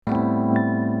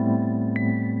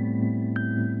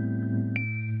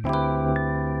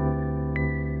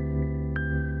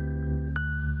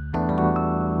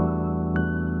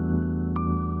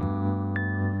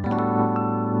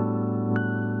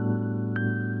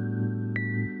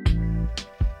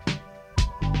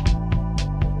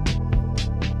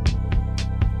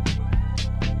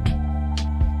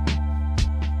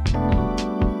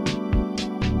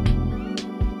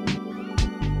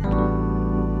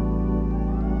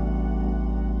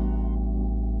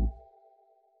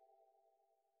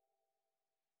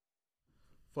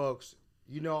Folks,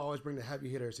 you know I always bring the heavy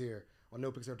hitters here on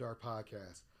No Picks After Dark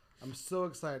podcast. I'm so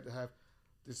excited to have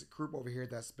this group over here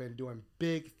that's been doing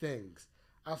big things.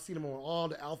 I've seen them on all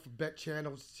the alphabet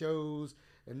channels, shows,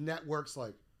 and networks.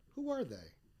 Like, who are they?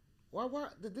 What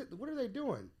are they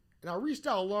doing? And I reached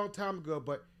out a long time ago,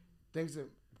 but things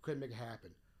couldn't make it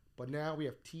happen. But now we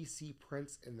have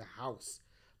T.C.Prints in the house.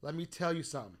 Let me tell you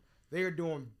something. They are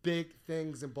doing big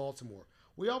things in Baltimore.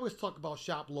 We always talk about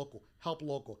shop local,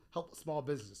 help small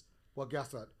business. Well,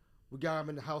 guess what? We got them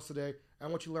in the house today. I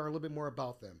want you to learn a little bit more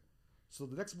about them. So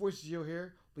the next voices you'll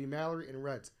hear will be Mallory and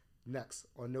Reds next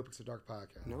on No Picks After Dark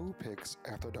podcast. No Picks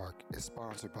After Dark is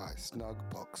sponsored by Snug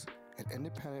Books, an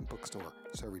independent bookstore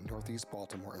serving Northeast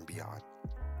Baltimore and beyond.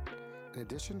 In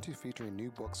addition to featuring new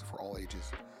books for all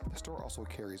ages, the store also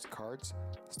carries cards,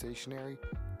 stationery,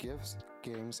 gifts,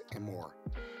 games, and more.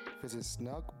 Visit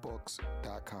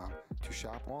snugbooks.com to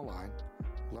shop online,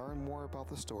 learn more about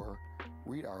the store,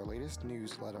 read our latest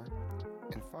newsletter,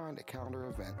 and find a calendar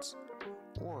of events,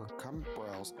 or come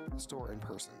browse the store in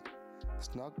person.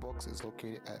 Snug Books is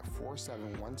located at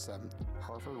 4717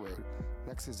 Harford Road,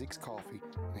 next to Zeke's Coffee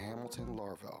in Hamilton,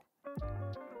 Laurelville.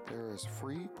 There is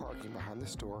free parking behind the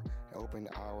store, and open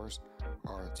hours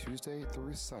are Tuesday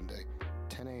through Sunday,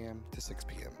 10 a.m. to 6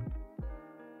 p.m.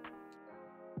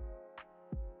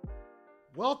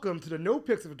 Welcome to the No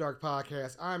Picks After Dark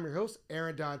podcast. I'm your host,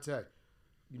 Aaron Dante.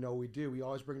 You know what we do. We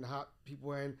always bring the hot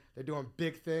people in. They're doing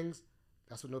big things.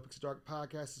 That's what No Picks After Dark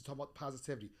podcast is, talking about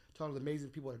positivity, talking about amazing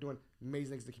people that are doing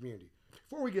amazing things in the community.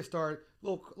 Before we get started, a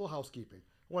little housekeeping.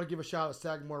 I want to give a shout out to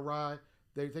Sagamore Rye.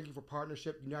 Thank you for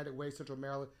partnership. United Way, Central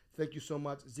Maryland. Thank you so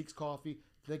much. Zeke's Coffee.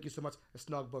 Thank you so much. And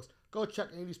Snug Books. Go check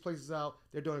any of these places out.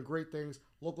 They're doing great things.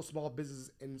 Local small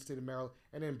businesses in the state of Maryland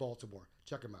and in Baltimore.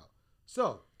 Check them out.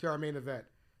 So, to our main event.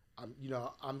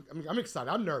 I'm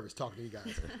excited. I'm nervous talking to you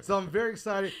guys. So I'm very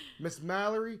excited. Miss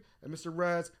Mallory and Mr.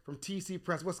 Reds from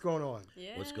T.C.Prints. What's going on?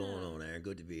 Yeah. What's going on, Aaron?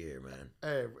 Good to be here, man.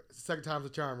 Hey, second time's a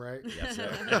charm, right? Yes,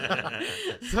 sir.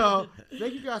 So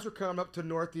thank you guys for coming up to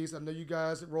Northeast. I know you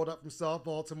guys rolled up from South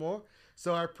Baltimore.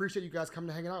 So I appreciate you guys coming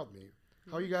to hang out with me.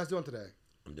 How are you guys doing today?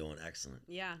 I'm doing excellent.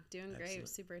 Yeah, doing great. Excellent.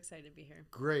 Super excited to be here.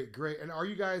 Great. And are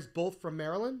you guys both from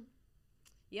Maryland?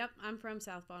 Yep, I'm from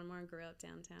South Baltimore and grew up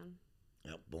downtown.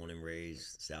 Yep, born and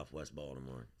raised Southwest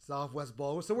Baltimore. Southwest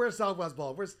Baltimore. So where's Southwest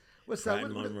Baltimore? Where's Pride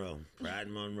and Monroe. Pride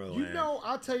and Monroe. You know,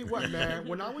 I'll tell you what, man.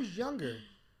 When I was younger,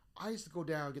 I used to go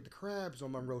down and get the crabs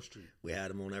on Monroe Street. We had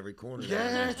them on every corner.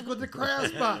 Yeah, I used to go to the crab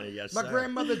spot. Yes, My sir.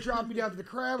 grandmother dropped me down to the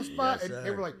crab spot, Yes, and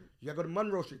they were like, "You gotta go to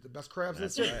Monroe Street, the best crabs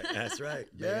That's in the city." right. That's right.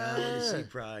 Yeah. Big Island Sea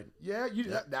Pride. Yeah,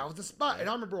 that was the spot. And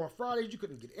I remember on Fridays you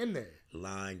couldn't get in there.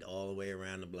 Lined all the way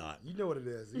around the block. You know what it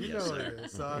is. You Yes, know what sir. it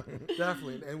is. So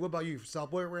definitely. And what about you?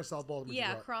 We're in South Baltimore.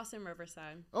 Yeah, Crossing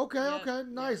Riverside. Okay, Yep. okay,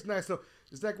 nice. So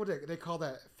is that what they call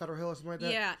that? Federal Hill or something like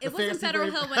that? Yeah, The it wasn't fancy Federal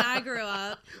way? Hill when I grew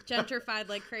up. Gentrified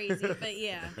like crazy, but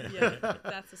yeah,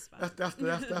 that's the spot. That's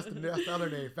the other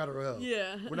name, Federal Hill.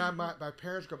 Yeah. When my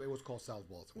parents grew up, it was called South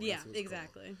Baltimore. Yeah, That's what it was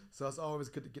exactly. called. So it's always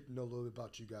good to get to know a little bit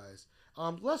about you guys.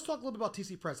 Let's talk a little bit about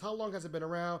T.C.Prints. How long has it been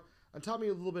around? And tell me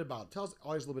a little bit about it. Tell us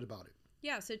always a little bit about it.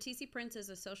 Yeah, so T.C.Prints is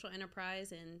a social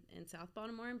enterprise in South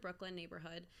Baltimore and Brooklyn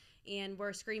neighborhood, and we're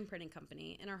a screen printing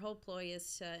company. And our whole ploy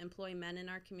is to employ men in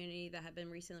our community that have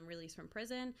been recently released from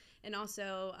prison, and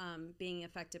also being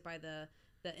affected by the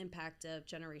impact of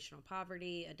generational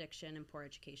poverty, addiction, and poor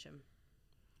education.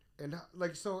 And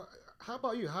so how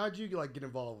about you? How did you get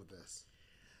involved with this?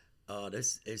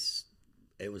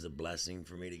 It was a blessing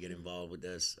for me to get involved with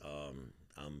this. I'm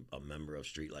a member of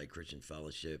Streetlight Christian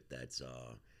Fellowship. That's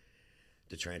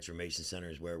the Transformation Center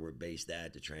is where we're based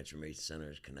at. The Transformation Center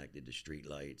is connected to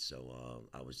Streetlight. So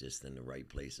I was just in the right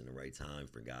place in the right time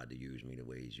for God to use me the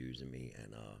way He's using me,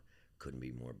 and couldn't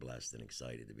be more blessed and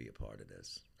excited to be a part of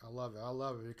this. I love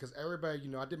it because everybody,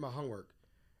 I did my homework.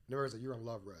 And everybody's like, "You're gonna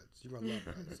love Reds. You're gonna love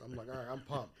Reds." So I'm like, "All right, I'm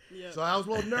pumped." Yeah. So I was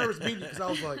a little nervous meeting you because I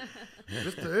was like,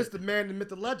 "This the man, the myth,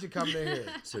 the legend coming in here."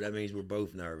 So that means we're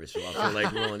both nervous. So I feel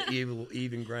like we're on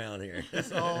even ground here.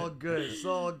 It's all good. It's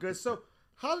all good. So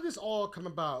how did this all come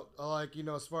about?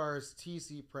 As far as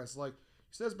T.C.Prints, you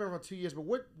said it's been around 2 years, but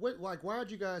why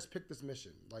did you guys pick this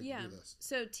mission? To do this?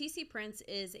 So T.C.Prints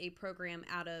is a program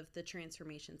out of the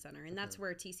Transformation Center, and that's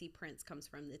where T.C.Prints comes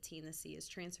from. The T and the C is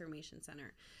Transformation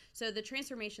Center. So the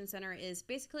Transformation Center is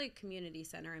basically a community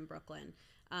center in Brooklyn.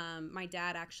 My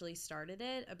dad actually started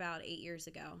it about 8 years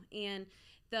ago, and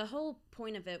the whole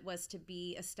point of it was to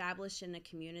be established in a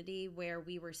community where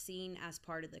we were seen as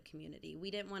part of the community. We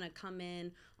didn't want to come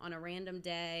in on a random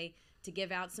day, to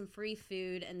give out some free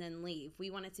food and then leave.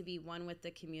 We wanted to be one with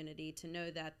the community, to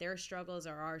know that their struggles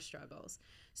are our struggles.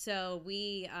 So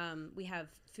we have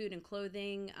food and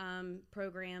clothing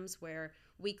programs where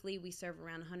weekly we serve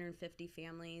around 150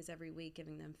 families every week,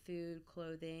 giving them food,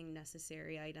 clothing,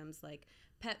 necessary items like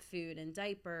pet food and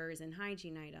diapers and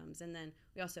hygiene items. And then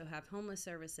we also have homeless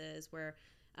services where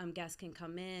guests can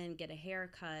come in, get a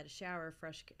haircut, a shower,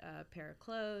 fresh pair of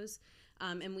clothes,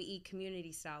 and we eat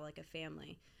community style like a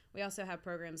family. We also have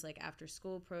programs like after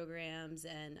school programs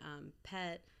and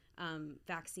pet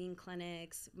vaccine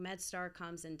clinics. MedStar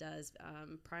comes and does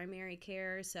primary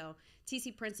care. So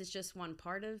T.C.Prints is just one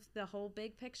part of the whole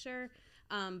big picture,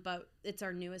 but it's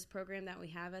our newest program that we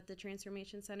have at the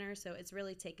Transformation Center. So it's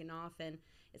really taken off, and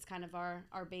it's kind of our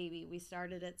baby. We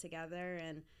started it together,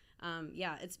 and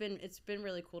it's been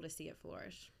really cool to see it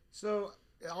flourish. So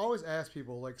I always ask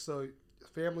people, like, so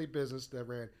family business that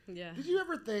ran. Yeah. Did you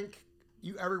ever think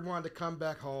you ever wanted to come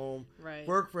back home, right,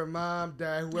 work for mom,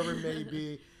 dad, whoever it may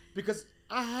be? Because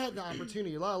I had the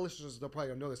opportunity. A lot of listeners they'll probably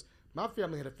don't know this. My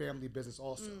family had a family business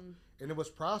also, and it was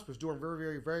prosperous, doing very,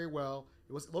 very, very well.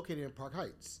 It was located in Park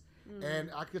Heights, and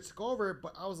I could take over it,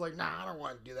 but I was like, nah, I don't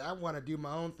want to do that. I want to do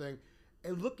my own thing.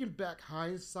 And looking back,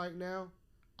 hindsight now,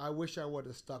 I wish I would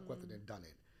have stuck with it and done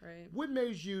it. Right. What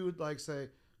made you like say?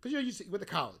 Because you went to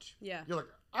college. Yeah. You're like,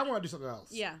 I want to do something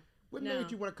else. Yeah. What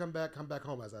made you want to come back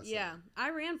home, as I said? Yeah, I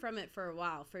ran from it for a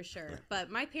while, for sure. But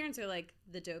my parents are like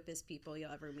the dopest people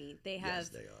you'll ever meet. They have, yes,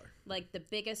 they are. Like the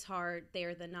biggest heart. They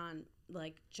are the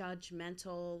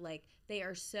judgmental. Like they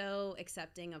are so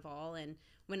accepting of all. And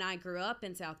when I grew up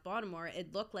in South Baltimore,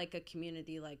 it looked like a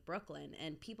community like Brooklyn,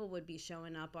 and people would be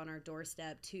showing up on our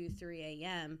doorstep 2-3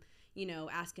 a.m.,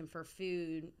 asking for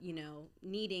food,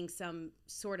 needing some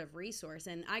sort of resource.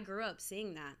 And I grew up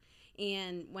seeing that.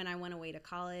 And when I went away to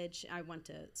college, I went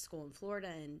to school in Florida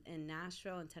and in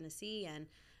Nashville and Tennessee, and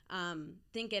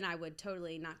thinking I would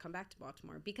totally not come back to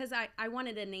Baltimore because I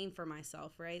wanted a name for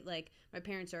myself, right? Like my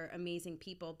parents are amazing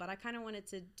people, but I kind of wanted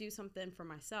to do something for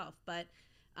myself. But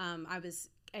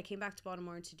I came back to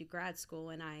Baltimore to do grad school,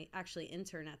 and I actually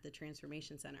interned at the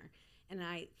Transformation Center. And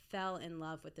I fell in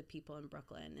love with the people in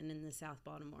Brooklyn and in the South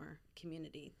Baltimore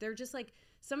community. They're just like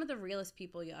some of the realest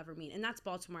people you'll ever meet. And that's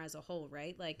Baltimore as a whole,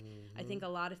 right? Like, I think a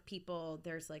lot of people,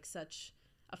 there's like such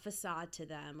a facade to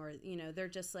them, or, they're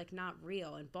just like not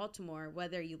real. In Baltimore,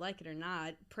 whether you like it or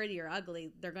not, pretty or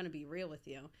ugly, they're going to be real with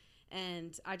you.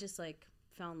 And I just like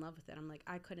fell in love with it. I'm like,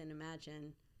 I couldn't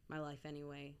imagine my life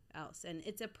anyway else. And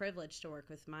it's a privilege to work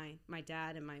with my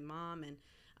dad and my mom. And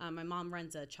my mom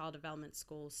runs a child development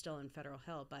school still in Federal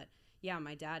Hill, but yeah,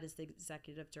 my dad is the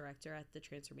executive director at the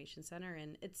Transformation Center,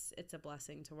 and it's a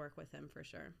blessing to work with him for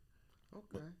sure.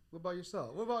 Okay. What about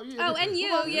yourself? What about you? Oh, and you,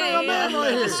 my man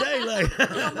right here. Say like,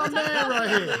 my man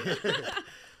right here.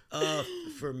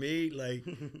 For me,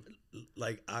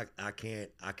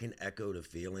 I can echo the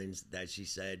feelings that she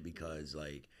said, because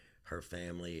like her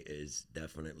family is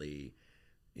definitely,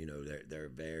 they're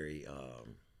very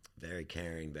very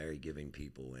caring, very giving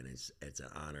people, and it's an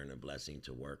honor and a blessing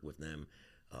to work with them.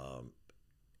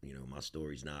 My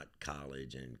story's not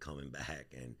college and coming back,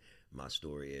 and my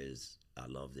story is I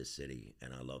love this city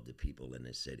and I love the people in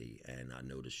this city, and I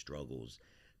know the struggles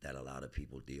that a lot of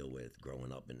people deal with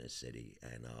growing up in this city,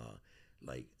 and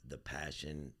like the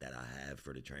passion that I have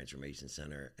for the Transformation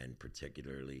Center, and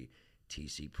particularly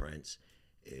T.C.Prints,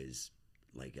 is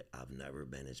like I've never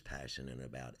been as passionate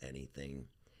about anything.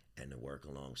 And to work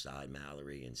alongside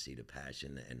Mallory and see the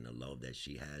passion and the love that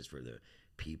she has for the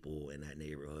people in that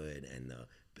neighborhood, and the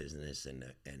business and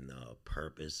the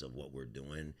purpose of what we're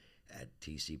doing at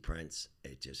T.C.Prints,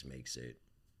 it just makes it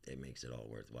all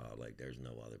worthwhile. Like there's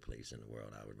no other place in the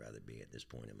world I would rather be at this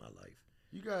point in my life.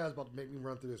 You guys about to make me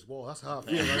run through this wall. That's how I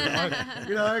feel.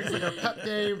 Right? It's like a pep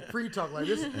game, free talk. Like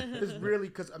this is really,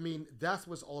 because that's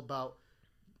what's all about.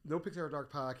 No Picture of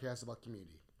Dark podcast is about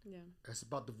community. Yeah, it's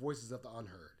about the voices of the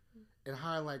unheard, and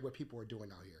highlight what people are doing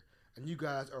out here. And you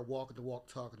guys are walking the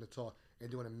walk, talking the talk,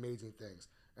 and doing amazing things.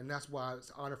 And that's why it's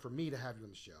an honor for me to have you on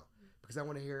the show, because I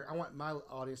want my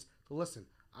audience to listen.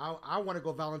 I want to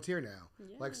go volunteer now.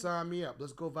 Yeah. Like, sign me up.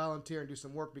 Let's go volunteer and do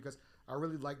some work, because I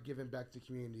really like giving back to the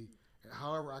community. And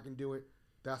however I can do it,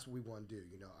 that's what we want to do.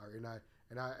 And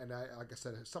I like I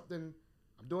said, I'm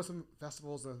doing some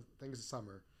festivals and things this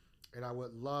summer, and I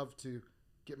would love to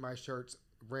get my shirts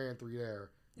ran through there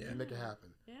and make it happen.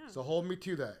 Yeah. So hold me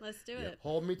to that. Let's do it.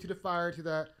 Hold me to the fire to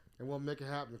that, and we'll make it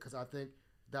happen, because I think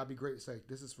that'd be great to say,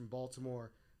 this is from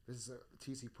Baltimore, this is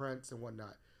T.C.Prints and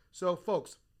whatnot. So,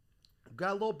 folks, we've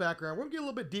got a little background. We're going to get a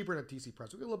little bit deeper into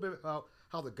T.C.Prints. We'll get a little bit about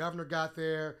how the governor got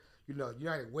there,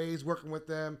 United Way's working with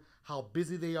them, how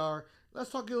busy they are. Let's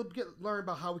talk learn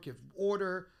about how we can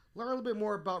order, learn a little bit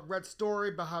more about Red's story,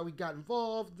 about how we got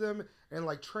involved with them, and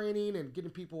like training and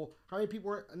getting people. How many people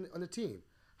are on the team?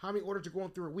 How many orders are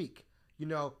going through a week? You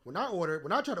know, when I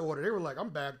tried to order, they were like, I'm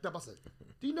backed up. I said,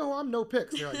 do you know I'm no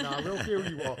picks? They're like, nah, we don't care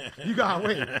who you are. You gotta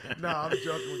wait. Nah, I'm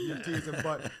joking with you, teasing.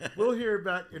 But we'll hear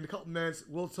back in a couple minutes.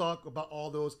 We'll talk about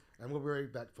all those, and we'll be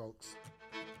right back, folks.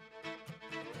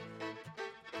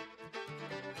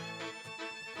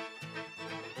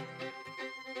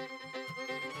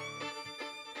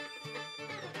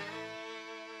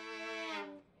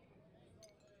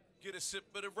 Get a sip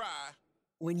of the rye.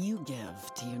 When you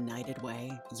give to United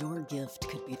Way, your gift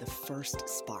could be the first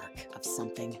spark of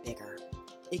something bigger.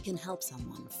 It can help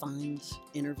someone find,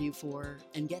 interview for,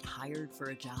 and get hired for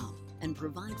a job, and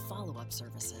provide follow-up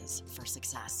services for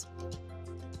success.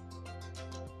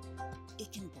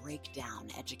 It can break down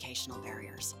educational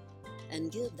barriers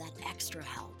and give that extra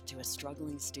help to a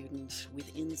struggling student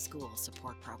with in-school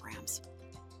support programs.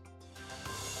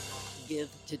 Give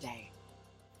today.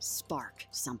 Spark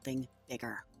something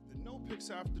bigger. The No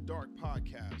Picks After Dark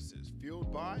podcast is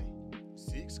fueled by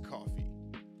Zeke's Coffee.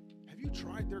 Have you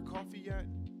tried their coffee yet?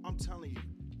 I'm telling you,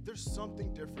 there's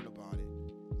something different about it.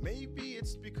 Maybe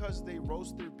it's because they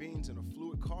roast their beans in a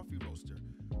fluid coffee roaster,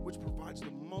 which provides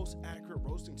the most accurate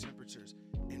roasting temperatures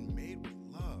and made with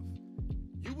love.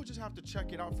 You will just have to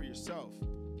check it out for yourself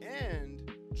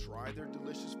and try their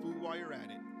delicious food while you're at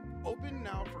it. Open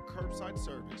now for curbside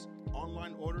service,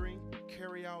 online ordering,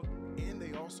 carry out, and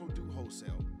they also do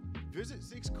wholesale. Visit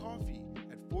Zeke's Coffee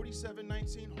at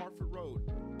 4719 Hartford Road.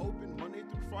 Open Monday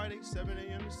through Friday, 7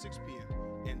 a.m. to 6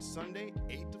 p.m. and Sunday,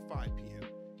 8 to 5 p.m.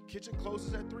 Kitchen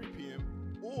closes at 3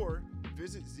 p.m. or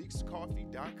visit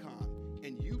Zeke'sCoffee.com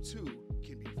and you too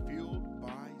can be fueled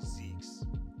by Zeke's.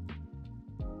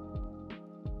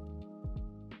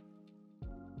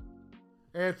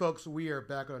 And folks, we are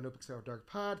back on the No Picks After Dark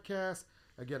podcast.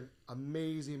 Again,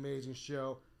 amazing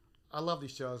show. I love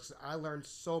these shows because I learned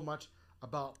so much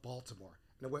about Baltimore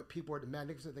and what the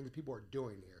magnificent things people are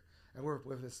doing here. And we're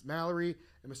with Miss Mallory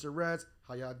and Mr. Reds.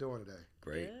 How y'all doing today?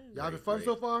 Great. Y'all having fun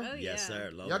so far? Oh, Yes, yeah.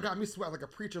 sir. Y'all got me sweating like a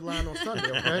preacher line on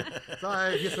Sunday, okay? So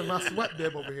I get some of my sweat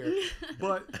bib over here.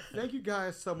 But thank you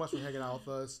guys so much for hanging out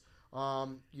with us.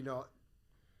 You know,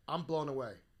 I'm blown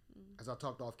away as I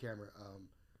talked off camera.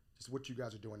 Just what you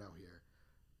guys are doing out here.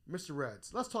 Mr.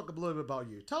 Reds, let's talk a little bit about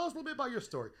you. Tell us a little bit about your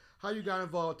story. How you got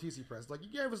involved with T.C.Prints. Like, you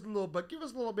gave us a little, but give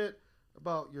us a little bit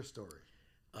about your story.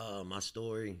 My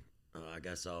story, I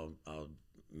guess I'll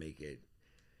make it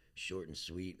short and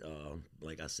sweet.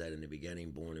 Like I said in the beginning,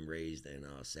 born and raised in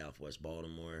Southwest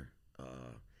Baltimore.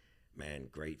 Man,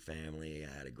 great family.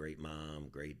 I had a great mom,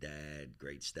 great dad,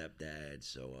 great stepdad.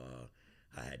 So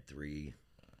I had 3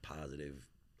 positive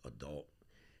adult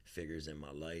figures in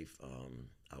my life.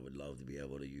 I would love to be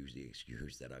able to use the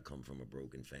excuse that I come from a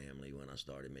broken family when I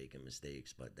started making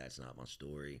mistakes, but that's not my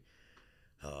story.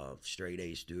 Straight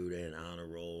A student, honor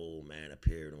roll, man,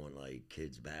 appeared on like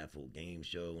Kids Baffled game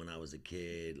show when I was a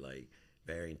kid, like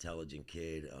very intelligent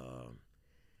kid.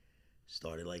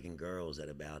 Started liking girls at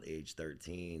about age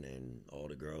 13, and all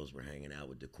the girls were hanging out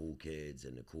with the cool kids,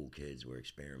 and the cool kids were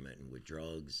experimenting with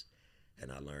drugs.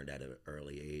 And I learned at an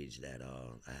early age that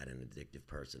I had an addictive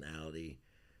personality.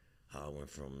 I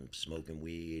went from smoking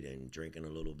weed and drinking a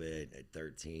little bit at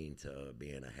 13 to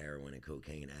being a heroin and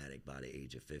cocaine addict by the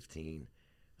age of 15.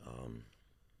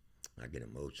 I get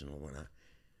emotional when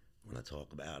I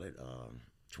talk about it.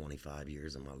 25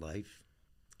 years of my life,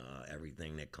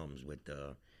 everything that comes with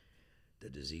the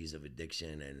disease of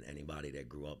addiction, and anybody that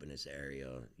grew up in this area,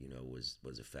 you know,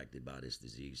 was affected by this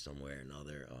disease somewhere or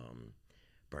another.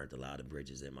 Burnt a lot of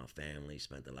bridges in my family,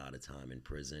 spent a lot of time in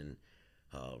prison,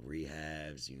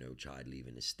 rehabs, you know, tried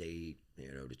leaving the state,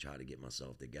 you know, to try to get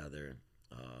myself together.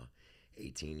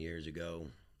 18 years ago,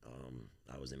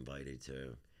 I was invited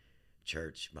to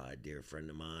church by a dear friend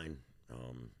of mine,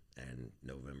 and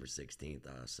November 16th,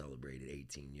 I celebrated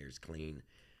 18 years clean.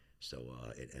 So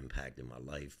it impacted my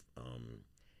life.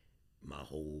 My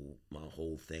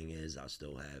whole thing is I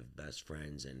still have best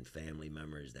friends and family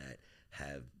members that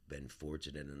have been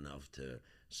fortunate enough to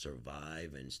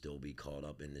survive and still be caught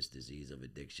up in this disease of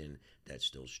addiction, that's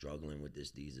still struggling with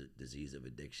this disease of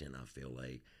addiction. I feel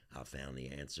like I found the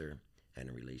answer and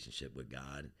a relationship with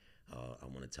God. I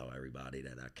want to tell everybody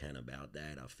that I can about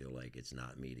that. I feel like it's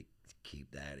not me to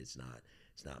keep that. It's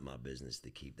not my business to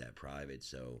keep that private.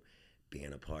 So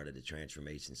being a part of the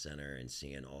Transformation Center and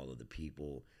seeing all of the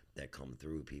people that come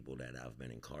through, people that I've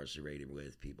been incarcerated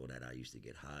with, people that I used to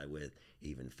get high with,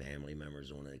 even family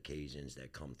members on occasions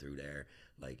that come through there.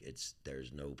 Like,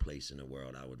 there's no place in the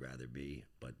world I would rather be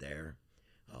but there.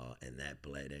 and that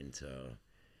bled into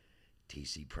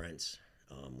T.C.Prints.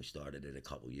 We started it a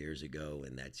couple years ago,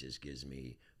 and that just gives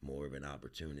me more of an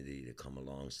opportunity to come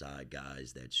alongside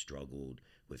guys that struggled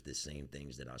with the same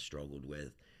things that I struggled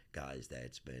with, guys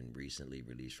that's been recently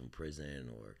released from prison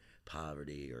or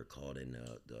poverty or caught in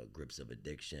the grips of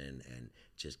addiction, and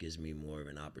just gives me more of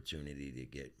an opportunity to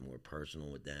get more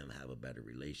personal with them, have a better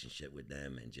relationship with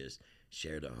them, and just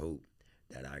share the hope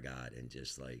that I got, and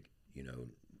just like, you know,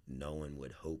 knowing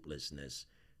what hopelessness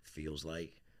feels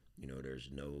like. You know, there's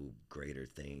no greater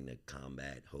thing to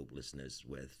combat hopelessness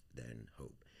with than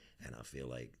hope. And I feel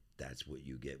like that's what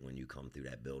you get when you come through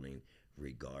that building,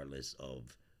 regardless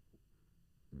of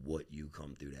what you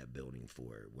come through that building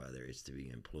for, whether it's to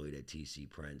be employed at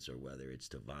T.C.Prints or whether it's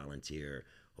to volunteer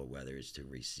or whether it's to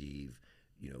receive,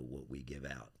 you know, what we give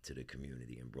out to the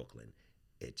community in Brooklyn.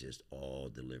 It just all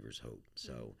delivers hope.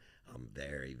 So I'm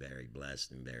very, very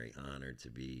blessed and very honored to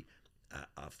be.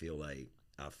 I feel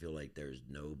like there's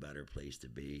no better place to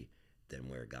be than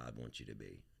where God wants you to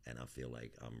be. And I feel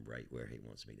like I'm right where he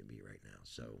wants me to be right now.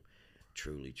 So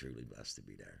truly, truly blessed to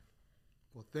be there.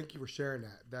 Well, thank you for sharing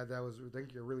that.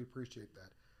 Thank you. I really appreciate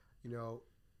that. You know,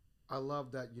 I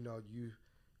love that, you know, you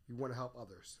want to help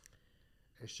others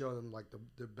and show them like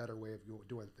the better way of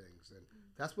doing things. And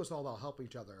that's what it's all about, helping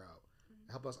each other out,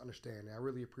 help us understand. And I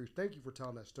really appreciate, thank you for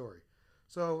telling that story.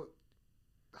 So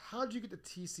how did you get to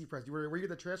T.C.Prints? Were you at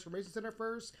the Transformation Center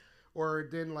first, or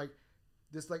then like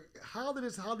this? Like how did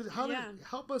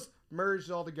help us merge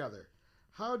it all together?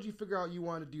 How did you figure out you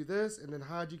wanted to do this, and then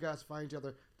how did you guys find each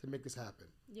other to make this happen?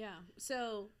 Yeah,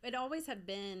 so it always had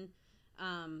been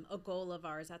a goal of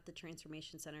ours at the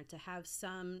Transformation Center to have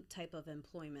some type of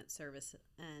employment service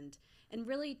and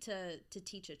really to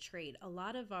teach a trade. A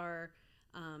lot of our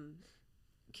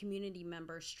community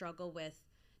members struggle with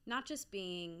not just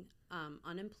being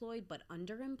unemployed, but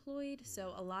underemployed.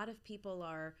 So a lot of people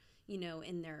are, you know,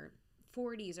 in their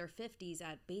 40s or 50s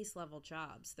at base level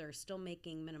jobs. They're still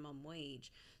making minimum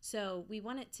wage. So we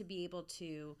want it to be able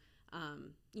to,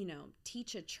 you know,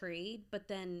 teach a trade, but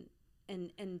then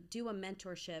and do a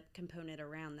mentorship component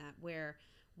around that, where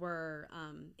we're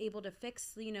able to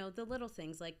fix, you know, the little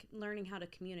things like learning how to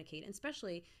communicate, and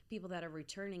especially people that are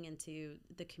returning into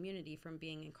the community from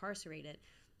being incarcerated.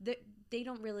 They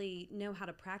don't really know how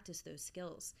to practice those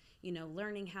skills, you know,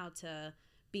 learning how to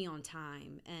be on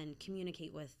time and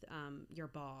communicate with your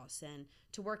boss and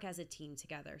to work as a team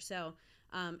together. So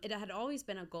it had always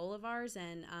been a goal of ours,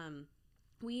 and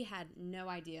we had no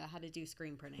idea how to do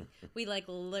screen printing. We like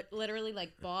literally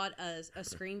like bought a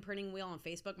screen printing wheel on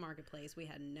Facebook Marketplace. We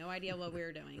had no idea what we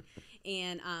were doing,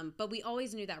 and but we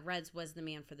always knew that Reds was the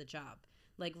man for the job.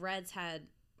 Like Reds had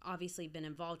obviously been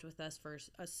involved with us for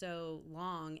so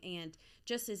long, and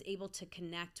just is able to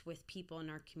connect with people in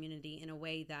our community in a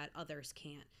way that others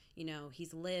can't. You know,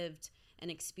 he's lived and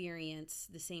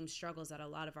experienced the same struggles that a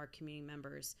lot of our community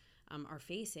members are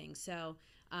facing. So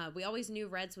we always knew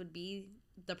Reds would be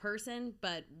the person,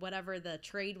 but whatever the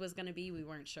trade was going to be, we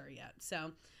weren't sure yet.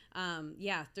 So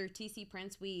yeah, through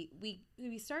T.C.Prints, we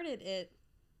started it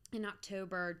in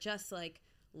October, just like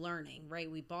learning, right?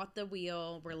 We bought the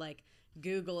wheel. We're like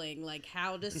Googling like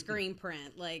how to screen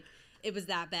print. Like it was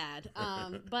that bad.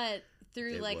 But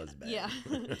through It like, was bad. yeah,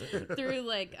 through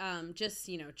like just,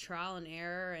 you know, trial and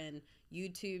error and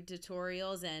YouTube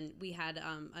tutorials. And we had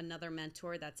another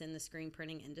mentor that's in the screen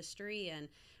printing industry. And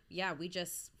yeah, we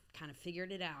just kind of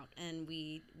figured it out. And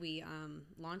we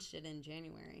launched it in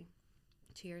January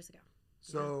 2 years ago.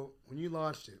 So when you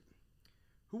launched it,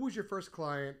 who was your first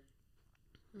client?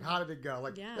 How did it go?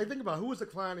 Like think about who was the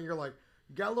client, and you're like,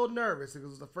 you got a little nervous because it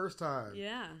was the first time.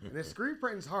 Yeah. And then screen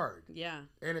printing is hard. Yeah.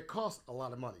 And it costs a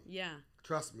lot of money. Yeah.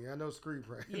 Trust me, I know screen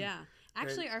print. Yeah.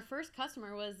 Actually, our first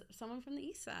customer was someone from the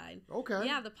East Side. Okay.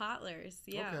 Yeah, the Potlers.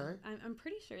 Yeah. Okay. I'm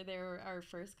pretty sure they were our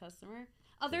first customer.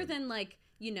 Other than like,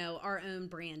 you know, our own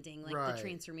branding, like Right. the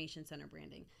Transformation Center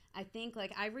branding. I think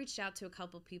like I reached out to a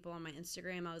couple people on my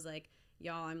Instagram. I was like,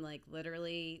 y'all, I'm like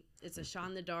literally, it's a shot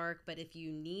in the dark, but if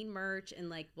you need merch and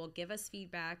like will give us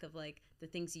feedback of like the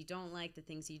things you don't like, the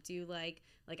things you do like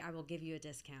I will give you a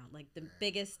discount, like the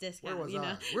biggest discount. Where was you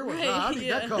know? I? Where was Right? I? I need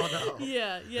Yeah. that call now.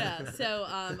 Yeah. So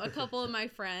a couple of my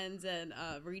friends and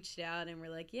reached out and were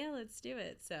like, yeah, let's do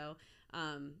it. So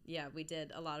yeah, we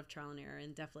did a lot of trial and error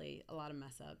and definitely a lot of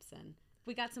mess ups, and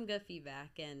we got some good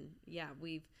feedback. And yeah,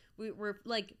 we're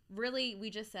like really, we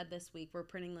just said this week we're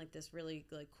printing like this really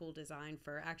like cool design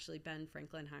for actually Ben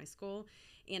Franklin High School,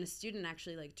 and a student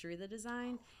actually like drew the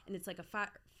design, and it's like a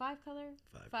five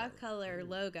color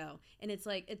logo, and it's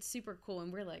like it's super cool,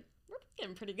 and we're like,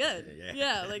 getting pretty good.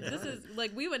 Yeah, like this is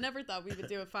like we would never thought we would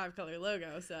do a 5-color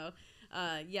logo. So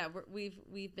yeah,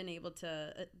 we've been able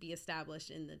to be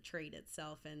established in the trade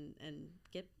itself and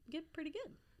get pretty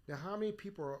good. Now, how many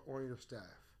people are on your staff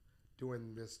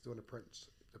doing the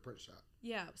print shop?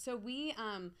 Yeah, so we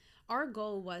our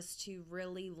goal was to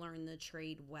really learn the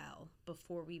trade well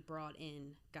before we brought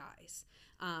in guys,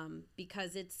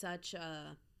 because it's such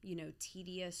a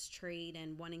tedious trade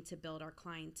and wanting to build our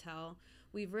clientele.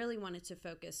 We really wanted to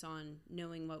focus on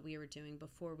knowing what we were doing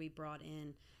before we brought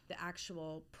in the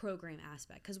actual program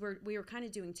aspect, because we were kind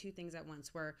of doing two things at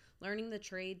once. We're learning the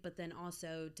trade, but then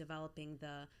also developing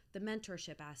the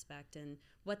mentorship aspect and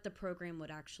what the program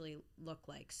would actually look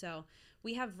like. So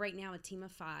we have right now a team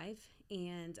of 5,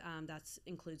 and that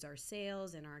includes our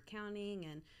sales and our accounting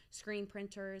and screen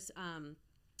printers.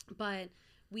 But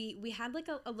we had like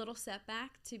a little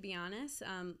setback, to be honest.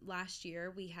 Last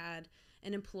year we had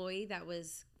an employee that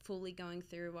was fully going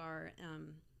through our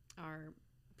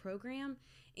program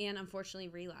and unfortunately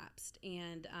relapsed,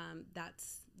 and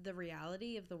that's the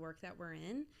reality of the work that we're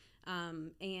in.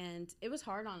 And it was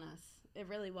hard on us. It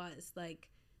really was. Like,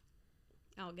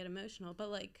 I'll get emotional, but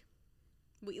like,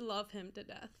 we love him to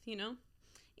death,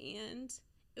 and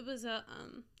it was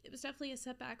definitely a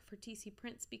setback for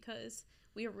T.C.Prints, because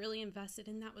we were really invested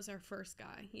in. That was our first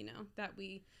guy, that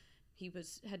he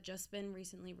had just been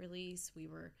recently released. We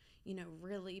were,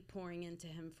 really pouring into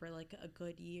him for like a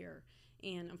good year.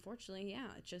 And unfortunately, yeah,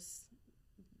 it's just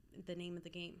the name of the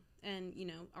game. And,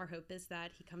 our hope is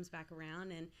that he comes back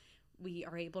around and we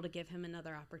are able to give him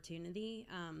another opportunity.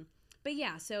 But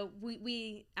yeah, so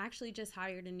we actually just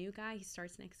hired a new guy. He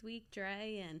starts next week,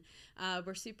 Dre, and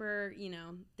we're super,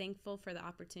 thankful for the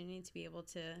opportunity to be able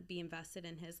to be invested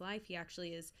in his life. He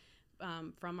actually is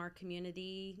from our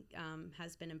community,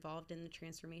 has been involved in the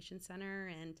Transformation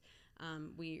Center, and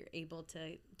we're able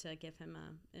to give him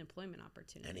an employment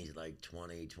opportunity. And he's like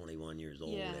 20, 21 years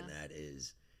old, Yeah. and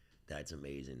that's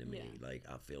amazing to me. Yeah. Like,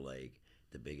 I feel like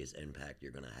the biggest impact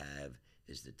you're going to have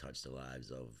is to touch the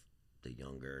lives of the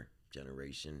younger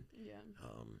generation. Yeah.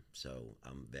 So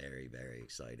I'm very, very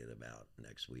excited about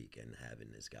next week and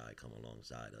having this guy come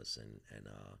alongside us and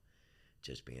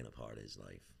just being a part of his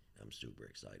life. I'm super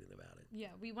excited about it. Yeah,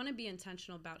 we want to be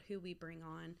intentional about who we bring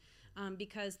on,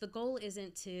 because the goal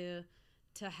isn't to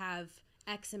have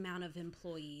X amount of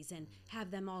employees and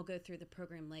have them all go through the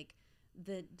program. Like,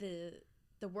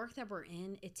 the work that we're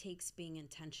in, it takes being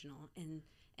intentional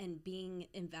and being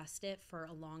invested for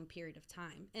a long period of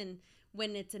time. And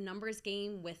when it's a numbers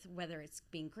game, with whether it's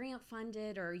being grant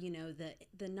funded or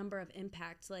the number of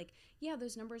impacts, like, yeah,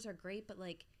 those numbers are great, but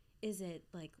like, is it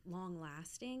like long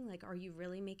lasting? Like, are you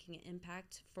really making an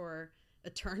impact for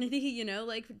eternity?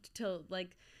 Like, till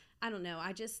like, I don't know.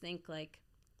 I just think like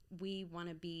we want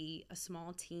to be a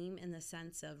small team in the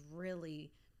sense of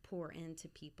really pour into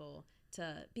people,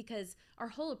 because our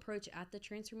whole approach at the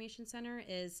Transformation Center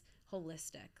is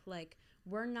holistic. Like,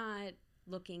 we're not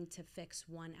looking to fix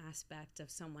one aspect of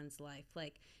someone's life.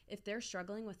 Like, if they're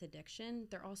struggling with addiction,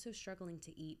 they're also struggling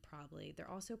to eat, probably. They're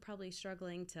also probably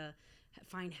struggling to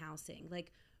find housing.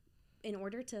 Like, in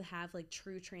order to have like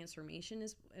true transformation,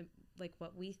 is like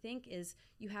what we think is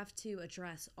you have to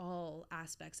address all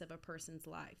aspects of a person's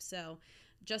life. So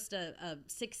just a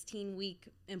 16-week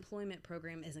employment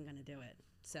program isn't going to do it.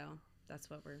 So that's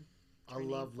what we're I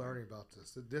love learning about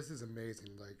this. This is amazing.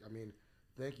 Like, I mean,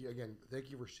 thank you again. Thank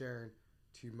you for sharing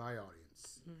to my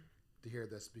audience to hear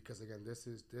this, because again, this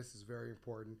is very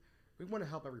important. We want to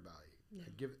help everybody. Yeah.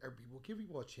 And give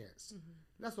people a chance. And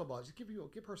that's what about it. Just give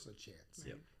a person a chance.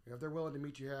 Yep. If they're willing to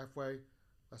meet you halfway,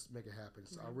 let's make it happen.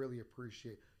 So I really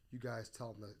appreciate you guys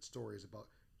telling the stories about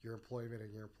your employment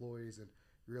and your employees, and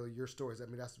really your stories. I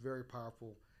mean, that's very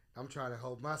powerful. I'm trying to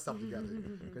hold myself together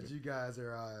because you guys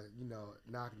are,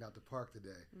 knocking out the park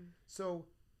today. So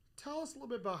tell us a little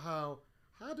bit about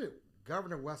how did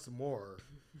Governor Westmore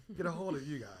get a hold of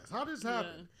you guys? How did this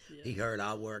happen? Yeah. He heard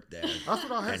I worked there. That's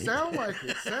what I heard. Sound like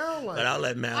it. But I'll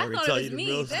let Mallory tell you the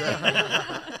real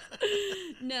stuff.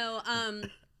 No,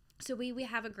 so we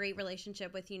have a great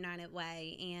relationship with United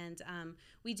Way, and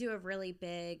we do a really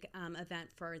big event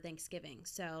for Thanksgiving.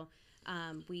 So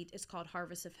it's called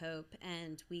Harvest of Hope,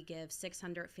 and we give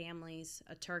 600 families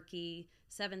a turkey,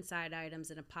 7 side items,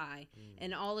 and a pie.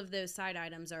 And all of those side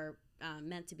items are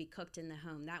meant to be cooked in the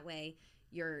home. That way,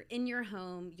 you're in your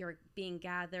home, you're being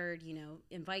gathered,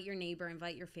 invite your neighbor,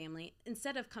 invite your family,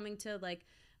 instead of coming to like,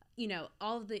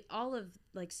 all of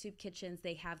like soup kitchens.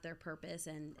 They have their purpose,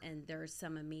 and there's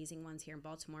some amazing ones here in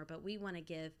Baltimore, but we want to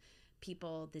give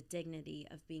people the dignity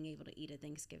of being able to eat a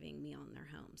Thanksgiving meal in their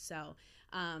home. So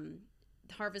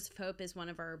Harvest of Hope is one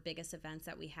of our biggest events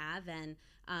that we have, and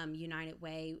United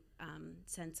Way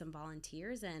sent some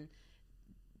volunteers, and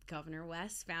Governor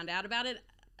West found out about it,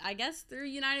 I guess, through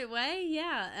United Way.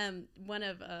 Yeah. One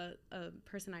of a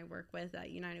person I work with at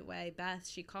United Way, Beth,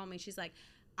 she called me. She's like,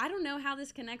 I don't know how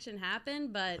this connection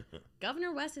happened, but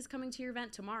Governor West is coming to your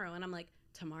event tomorrow. And I'm like,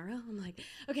 tomorrow? I'm like,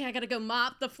 okay, I got to go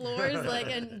mop the floors, like,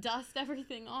 and dust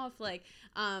everything off. Like,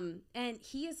 and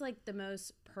he is like the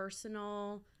most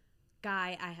personal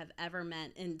guy I have ever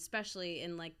met, and especially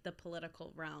in like the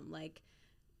political realm. Like,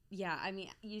 yeah, I mean,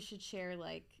 you should share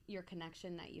like your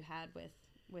connection that you had with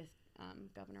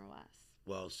Governor West.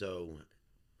 Well, so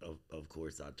of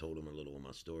course I told him a little of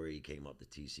my story. He came up to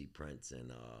T.C.Prints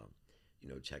and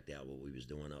checked out what we was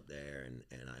doing up there,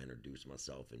 and I introduced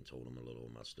myself and told him a little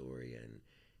of my story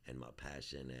and my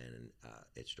passion, and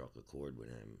it struck a chord with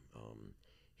him.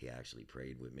 He actually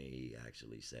prayed with me. He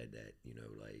actually said that,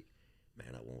 like,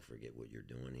 man, I won't forget what you're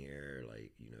doing here.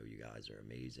 Like, you guys are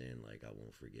amazing. Like, I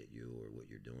won't forget you or what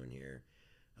you're doing here.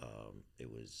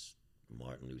 It was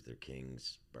Martin Luther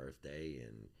King's birthday,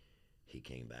 and he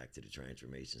came back to the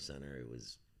Transformation Center. It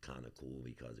was kind of cool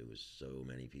because it was so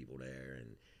many people there,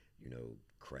 and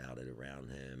crowded around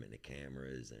him and the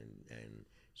cameras, and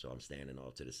so I'm standing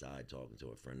off to the side talking to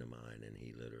a friend of mine, and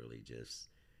he literally just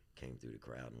came through the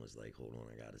crowd and was like, hold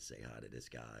on, I gotta say hi to this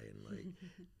guy. And like,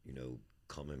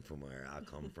 coming from where I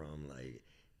come from, like,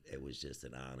 it was just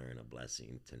an honor and a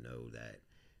blessing to know that,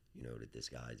 that this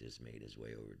guy just made his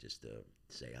way over just to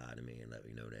say hi to me and let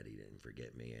me know that he didn't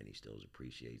forget me and he still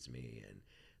appreciates me. And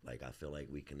like, I feel like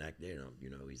we connected.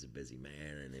 He's a busy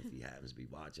man, and if he happens to be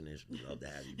watching this, we'd love to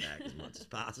have you back as much as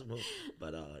possible.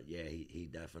 But yeah, he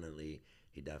definitely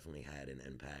had an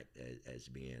impact as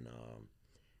being.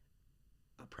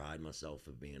 I pride myself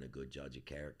for being a good judge of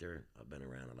character. I've been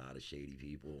around a lot of shady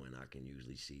people, and I can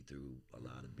usually see through a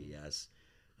lot of BS.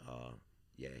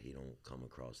 Yeah, he don't come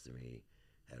across to me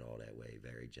at all that way.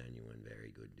 Very genuine, very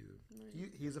good dude.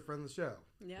 He's a friend of the show.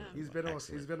 Yeah, he's been on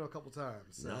a couple times.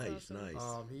 So. Nice.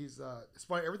 He's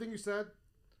despite everything you said,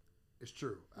 it's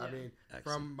true. Yeah. I mean, excellent.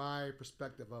 From my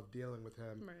perspective of dealing with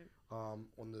him, right. On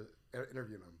the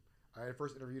interviewing him, I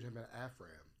first interviewed him at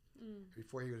AFRAM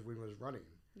before when he was running.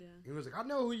 Yeah, he was like, I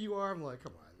know who you are. I'm like,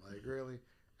 come on, like, really?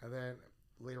 And then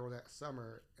later on that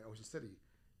summer in Ocean City,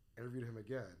 interviewed him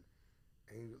again,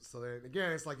 and so then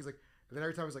again, it's like he's like, and then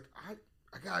every time he's like,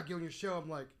 I gotta get on your show. I'm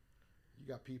like, you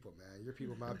got people, man. Your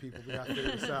people, my people. We gotta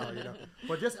figure this out,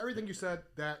 But just everything you said,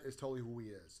 that is totally who he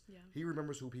is. Yeah. He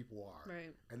remembers who people are.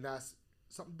 Right. And that's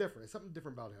something different. It's something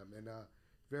different about him. And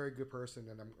very good person.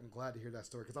 And I'm glad to hear that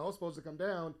story because I was supposed to come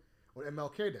down on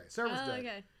MLK Day, Service Day.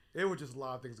 Okay. It was just a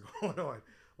lot of things going on.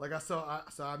 Like I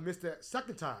missed that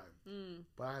second time.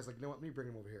 But I was like, you know what? Let me bring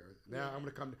him over here. Now I'm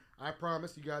gonna come. I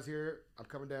promise you guys here, I'm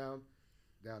coming down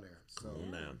there. So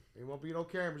it won't be no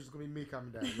camera. It's just gonna be me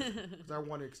coming down because I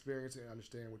want to experience and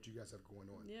understand what you guys have going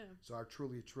on. Yeah. So I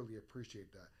truly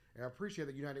appreciate that, and I appreciate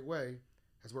that United Way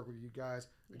has worked with you guys.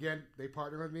 Again, they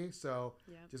partner with me, so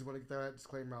just want to get that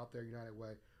disclaimer out there. United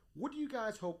Way. What do you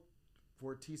guys hope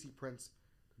for T.C.Prints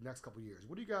the next couple of years?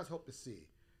 What do you guys hope to see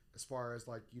as far as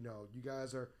like you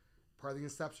guys are part of the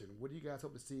inception? What do you guys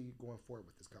hope to see going forward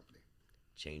with this company?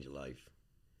 Change a life.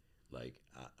 Like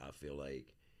I feel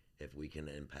like if we can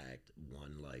impact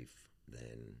one life,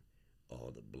 then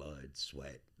all the blood,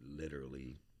 sweat,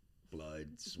 literally blood,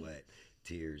 sweat,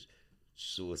 tears,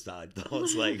 suicide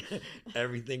thoughts, like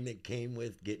everything that came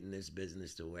with getting this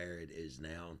business to where it is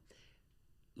now,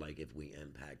 like if we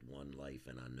impact one life,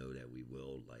 and I know that we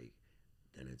will, like,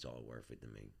 then it's all worth it to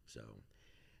me. So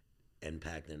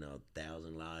impacting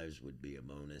 1,000 lives would be a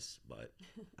bonus, but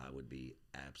I would be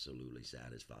absolutely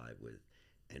satisfied with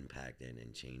impacting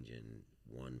and changing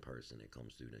one person that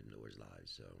comes through them doors'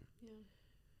 lives. So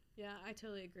yeah, I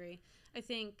totally agree. I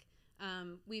think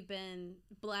we've been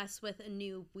blessed with a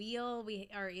new wheel. We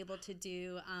are able to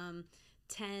do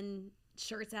 10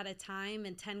 shirts at a time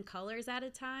and 10 colors at a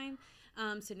time.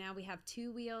 So now we have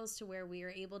 2 wheels to where we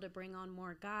are able to bring on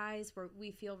more guys where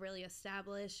we feel really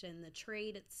established in the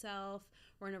trade itself.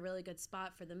 We're in a really good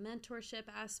spot for the mentorship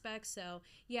aspect. So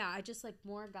yeah, I just like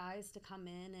more guys to come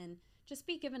in and just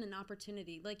be given an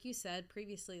opportunity. Like you said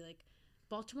previously, like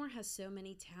Baltimore has so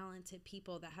many talented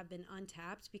people that have been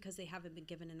untapped because they haven't been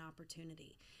given an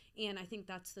opportunity. And I think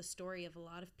that's the story of a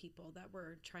lot of people that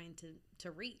we're trying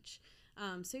to reach.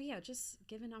 So yeah, just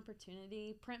give an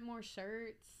opportunity, print more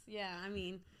shirts. Yeah, I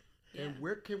mean. Yeah. And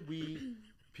where can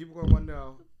people are going to want to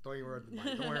know, don't even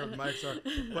worry the mics are,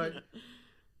 but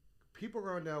people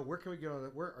are going to know, where can we get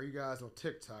on, where are you guys on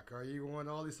TikTok? Are you on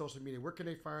all these social media? Where can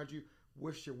they find you?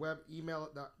 What's your email,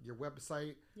 your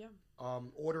website? Yeah.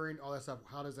 Ordering, all that stuff.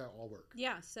 How does that all work?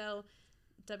 Yeah, so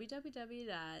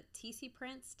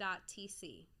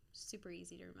www.tcprints.tc. super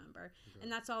easy to remember. Okay.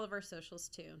 And that's all of our socials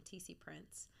too,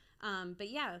 T.C.Prints. But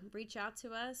yeah, reach out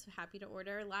to us. Happy to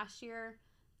order.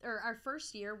 Our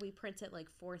first year, we printed like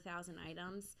 4,000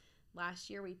 items. Last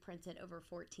year, we printed over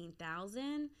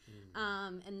 14,000.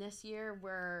 And this year,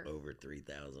 we're over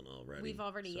 3,000 already. We've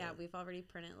already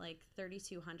printed like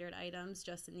 3,200 items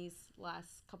just in these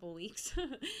last couple of weeks.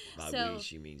 By we,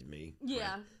 she means me.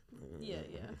 Yeah. Yeah.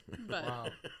 But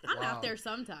I'm out there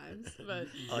sometimes. But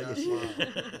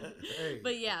Hey.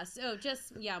 But yeah, so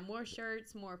just more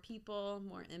shirts, more people,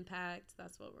 more impact.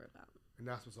 That's what we're about. And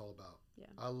that's what it's all about. Yeah.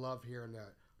 I love hearing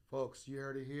that. Folks, you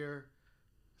heard it here.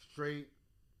 Straight,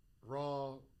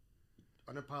 raw,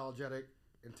 unapologetic,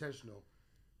 intentional.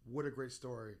 What a great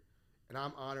story. And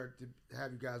I'm honored to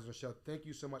have you guys on the show. Thank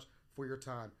you so much for your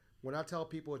time. When I tell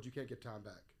people that you can't get time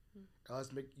back,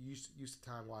 let's make use of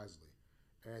time wisely.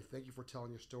 And thank you for telling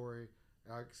your story.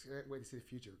 And I can't wait to see the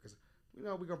future because we're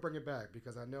going to bring it back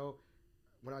because I know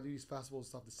when I do these festivals and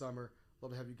stuff this summer, I'd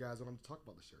love to have you guys on to talk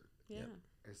about the shirt. Yeah. Yep.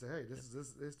 And say, hey, this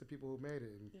is the people who made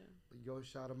it. And you go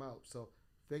shout them out. So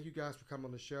thank you guys for coming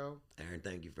on the show. Aaron,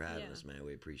 thank you for having us, man.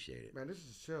 We appreciate it. Man, this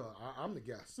is a show. I'm the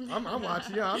guest. I'm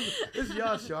watching y'all. This is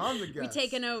y'all's show. I'm the guest. We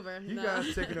taking over. You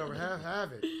guys taking over.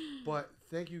 Have it. But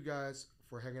thank you guys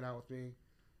for hanging out with me.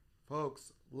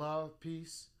 Folks, love,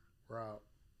 peace. We're out.